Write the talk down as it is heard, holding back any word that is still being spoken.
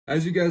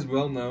As you guys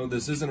well know,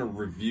 this isn't a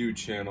review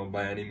channel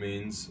by any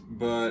means,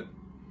 but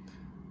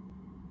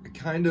I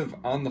kind of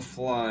on the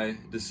fly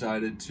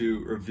decided to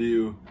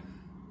review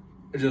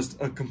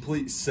just a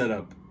complete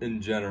setup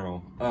in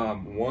general.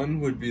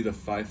 One would be the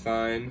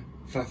FIFINE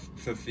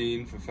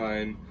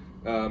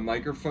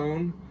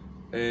microphone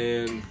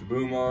and the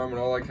boom arm and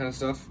all that kind of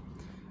stuff.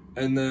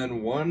 And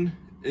then one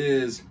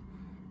is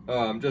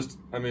a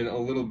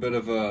little bit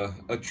of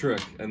a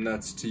trick, and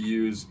that's to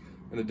use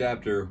an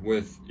adapter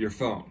with your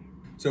phone.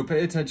 So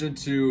pay attention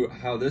to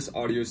how this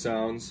audio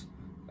sounds.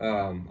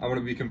 I'm going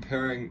to be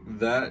comparing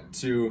that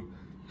to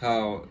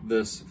how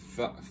this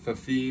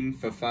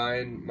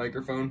FIFINE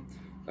microphone.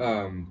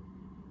 I'm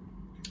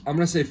going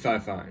to say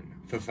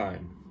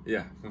FIFINE.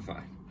 Yeah,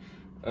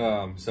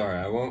 FIFINE. Sorry,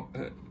 I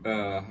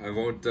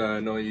won't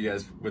annoy you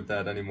guys with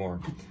that anymore.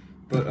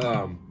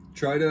 But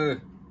try to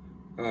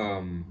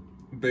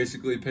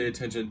basically pay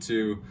attention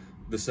to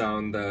the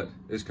sound that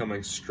is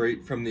coming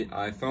straight from the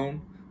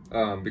iPhone,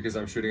 because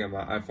I'm shooting on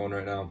my iPhone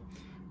right now.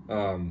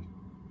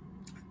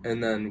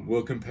 And then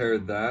we'll compare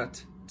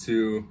that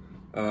to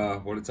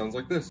what it sounds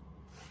like this.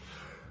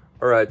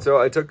 Alright,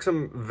 so I took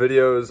some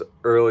videos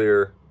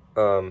earlier,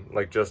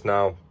 like just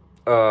now,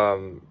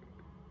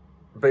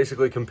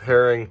 basically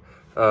comparing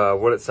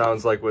what it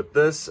sounds like with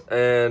this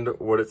and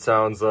what it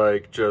sounds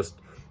like just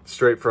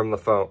straight from the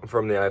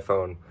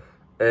iPhone.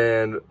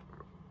 And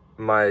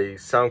my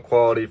sound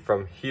quality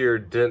from here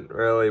didn't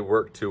really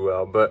work too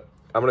well, but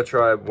I'm gonna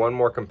try one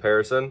more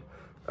comparison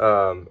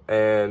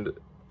and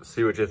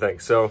see what you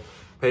think. So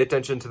pay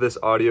attention to this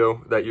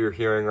audio that you're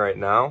hearing right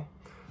now,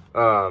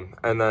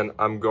 and then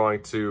I'm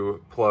going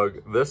to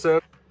plug this in.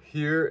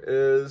 Here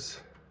is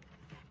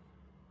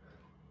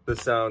the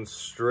sound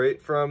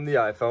straight from the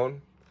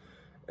iPhone,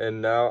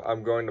 and now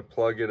I'm going to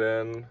plug it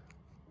in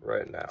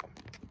right now.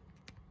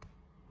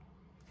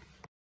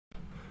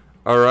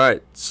 All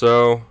right,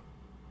 so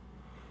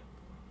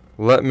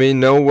let me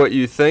know what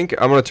you think.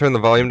 I'm going to turn the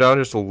volume down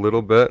just a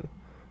little bit.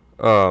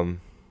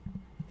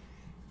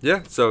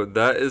 Yeah, so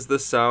that is the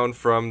sound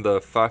from the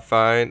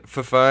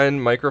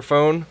FIFINE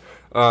microphone.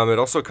 It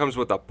also comes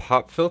with a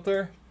pop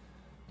filter.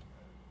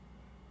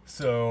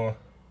 So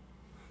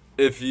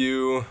if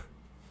you,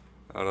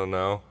 I don't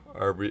know,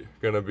 are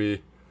gonna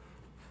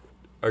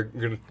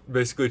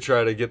basically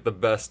try to get the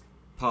best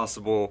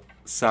possible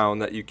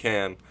sound that you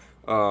can,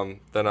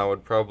 then I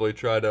would probably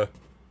try to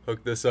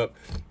hook this up.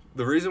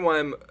 The reason why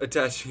I'm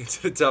attaching it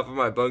to the top of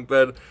my bunk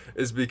bed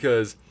is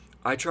because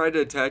I tried to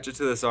attach it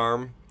to this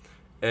arm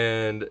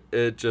and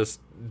it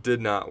just did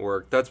not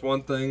work. That's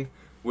one thing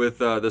with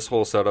this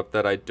whole setup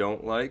that I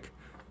don't like.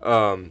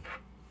 But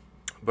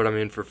I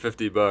mean, for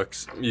 50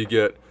 bucks, you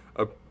get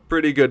a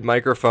pretty good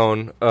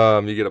microphone.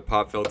 You get a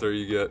pop filter,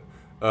 you get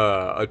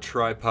a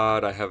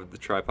tripod. I have the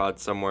tripod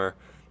somewhere,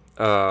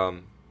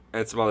 and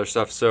some other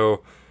stuff.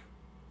 So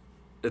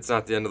it's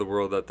not the end of the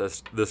world that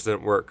this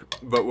didn't work.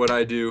 But what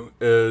I do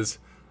is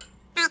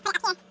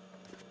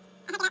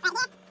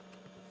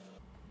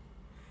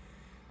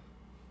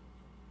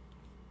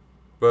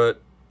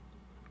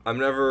I'm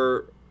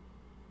never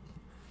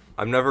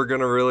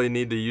gonna really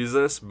need to use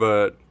this,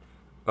 but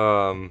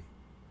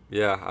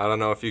yeah, I don't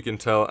know if you can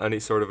tell any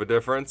sort of a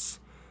difference.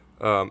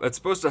 It's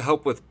supposed to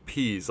help with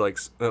P's,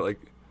 because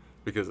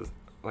it's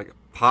like a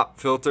pop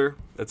filter,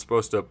 it's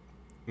supposed to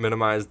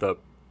minimize the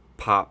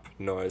pop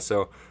noise.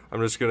 So I'm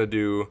just gonna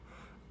do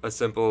a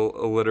simple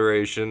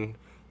alliteration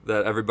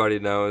that everybody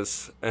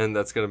knows, and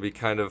that's gonna be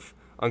kind of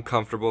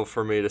uncomfortable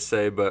for me to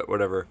say, but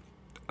whatever.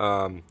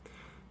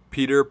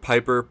 Peter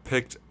Piper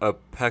picked a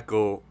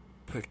peckle.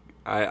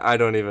 I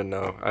don't even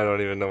know. I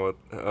don't even know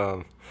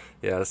what.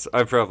 Yes,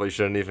 I probably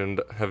shouldn't even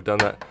have done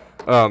that.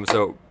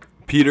 So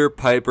Peter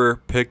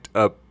Piper picked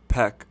a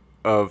peck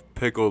of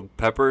pickled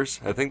peppers.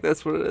 I think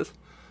that's what it is.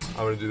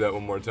 I'm gonna do that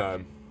one more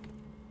time.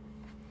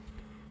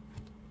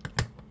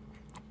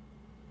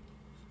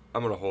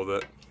 I'm gonna hold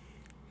it.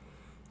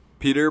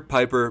 Peter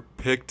Piper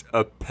picked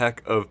a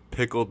peck of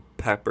pickled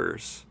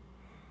peppers.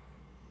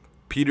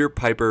 Peter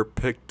Piper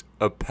picked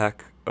a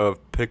peck of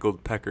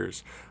pickled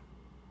peppers.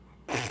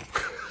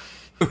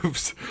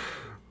 Oops.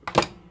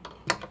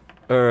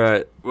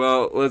 Alright,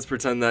 well, let's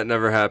pretend that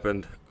never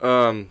happened.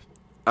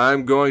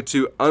 I'm going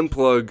to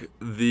unplug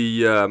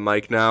the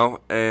mic now,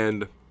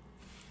 and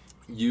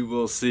you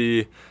will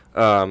see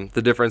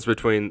the difference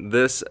between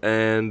this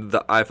and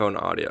the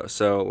iPhone audio.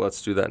 So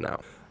let's do that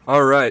now.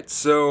 Alright,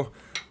 so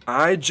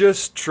I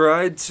just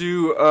tried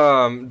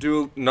to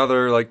do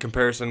another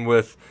comparison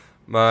with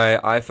my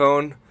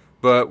iPhone,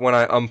 but when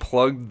I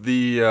unplugged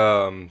the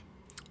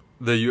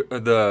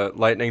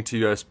Lightning to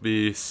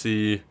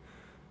USB-C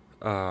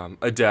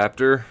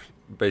adapter,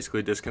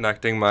 basically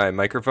disconnecting my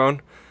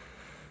microphone,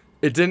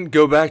 it didn't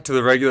go back to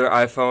the regular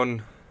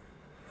iPhone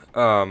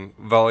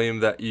volume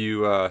that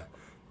you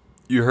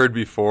heard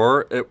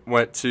before. It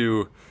went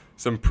to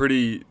some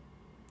pretty,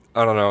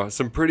 I don't know,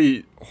 some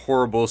pretty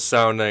horrible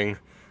sounding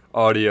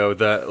audio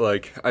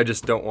that I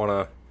just don't want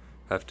to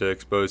have to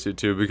expose you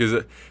to,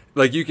 because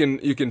you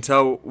can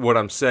tell what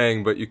I'm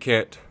saying, but you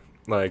can't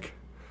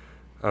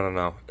I don't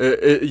know.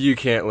 You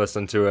can't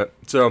listen to it.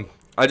 So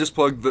I just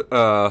plugged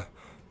the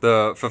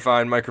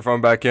FIFINE microphone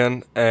back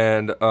in,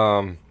 and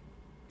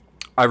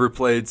I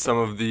replayed some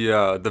of the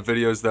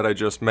videos that I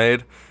just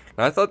made,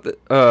 and I thought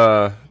that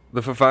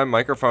the FIFINE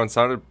microphone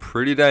sounded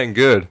pretty dang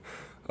good,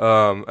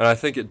 and I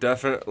think it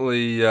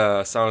definitely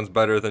sounds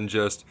better than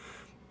just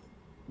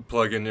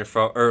plugging your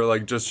phone, or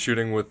like just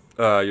shooting with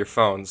your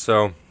phone.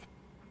 So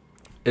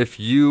if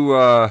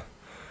you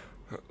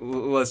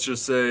let's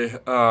just say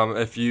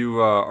if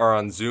you are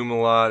on Zoom a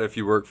lot, if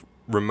you work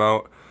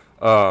remote,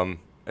 and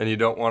you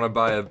don't want to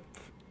buy a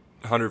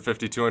 $150,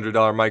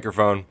 $200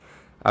 microphone,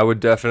 I would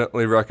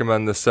definitely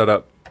recommend this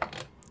setup.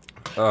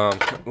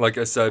 Like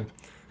I said,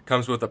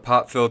 comes with a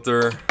pop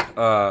filter.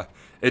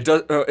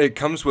 It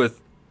comes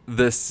with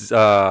this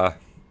like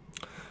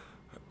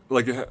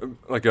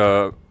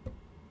a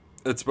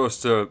it's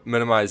supposed to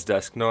minimize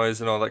desk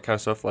noise and all that kind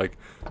of stuff, like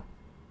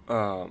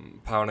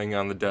pounding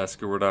on the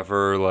desk or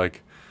whatever,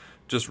 like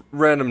just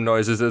random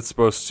noises. It's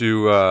supposed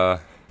to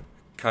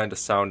kind of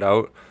sound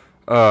out.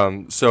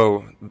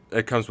 So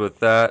it comes with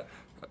that.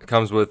 It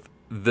comes with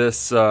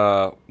this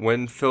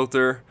wind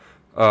filter.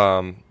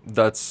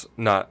 That's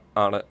not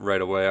on it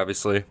right away,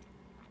 obviously,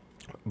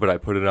 but I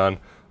put it on.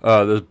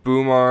 This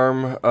boom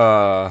arm,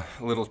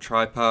 little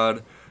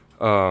tripod.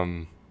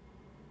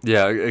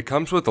 Yeah, it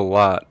comes with a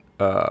lot.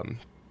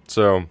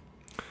 So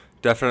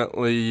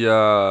definitely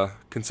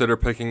consider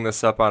picking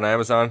this up on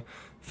Amazon.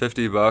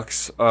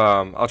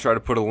 $50. I'll try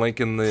to put a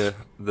link in the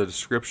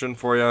description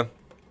for you.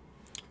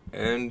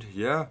 And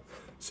yeah,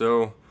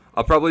 so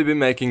I'll probably be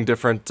making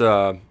different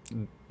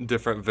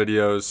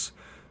videos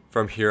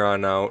from here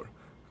on out,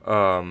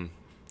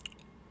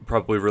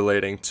 probably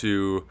relating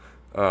to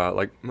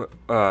like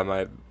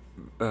my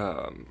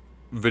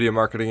video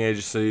marketing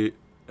agency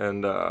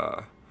and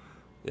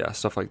yeah,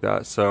 stuff like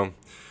that. So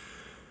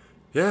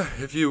yeah,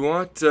 if you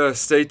want,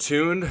 stay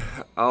tuned.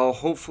 I'll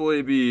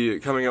hopefully be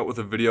coming out with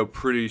a video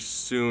pretty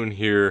soon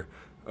here.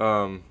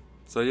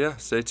 So yeah,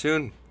 stay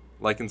tuned,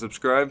 like and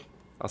subscribe.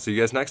 I'll see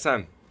you guys next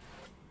time.